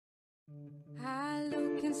I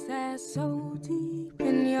look and stare so deep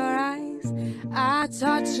in your eyes. I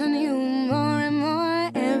touch on you more and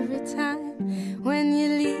more every time. When you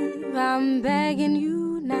leave, I'm begging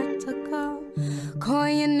you not to go. Call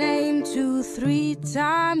your name 2-3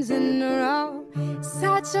 times in a row.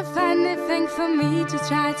 Such a funny thing for me to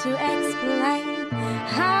try to explain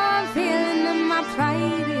how I'm feeling, and my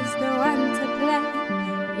pride is the one to blame.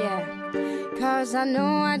 Yeah, 'cause I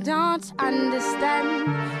know I don't understand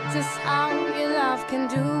just how your love can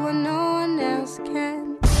do what no one else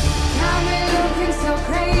can. Got me looking so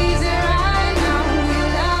crazy right now. Your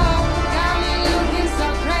love got me looking so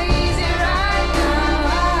crazy right now.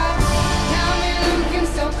 Got me looking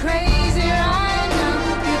so crazy right now.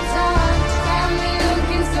 Your touch got me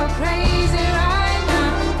looking so crazy right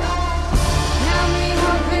now. Got me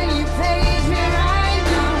hoping you page me right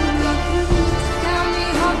now. Got me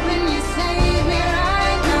hoping you save me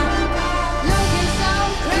right now. Looking so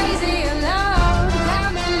crazy alone. Got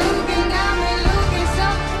me looking so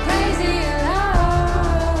crazy alone.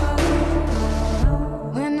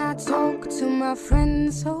 When I talk to my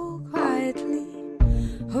friends so quietly,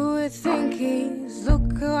 who would think he's, look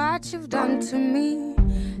at what you've done to me.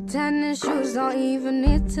 Tennis shoes, don't even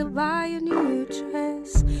need to buy a new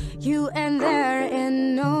dress. You and there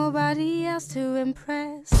and nobody else to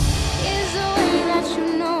impress. Is the way that you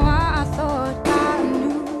know how I thought I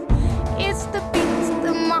knew. It's the beat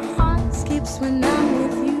that my heart skips when I'm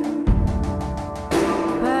with you.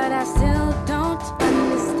 But I still don't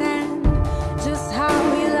understand just how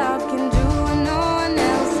your love can do what no one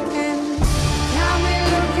else can. Got me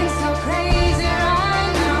looking so crazy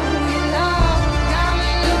right now. Your love got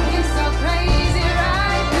me looking so crazy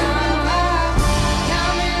right now.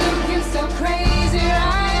 Got me looking so crazy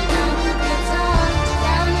right now. Your touch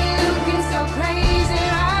got me looking so crazy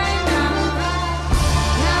right now.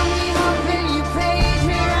 Got me hoping you page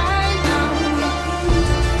me right now.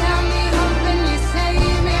 Got me hoping you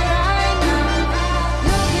save me right now.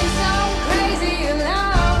 Looking so crazy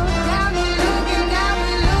alone. Got me looking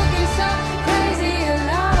so crazy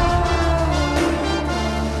alone.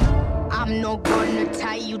 I'm not gonna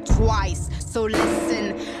tell you twice, so listen.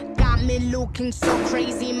 Got me looking so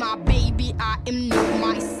crazy, my baby. I am not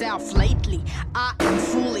myself lately. I am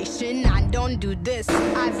foolish and I don't do this.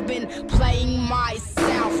 I've been playing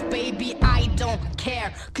myself, baby. I don't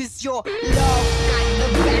care, 'cause your love got the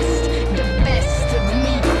best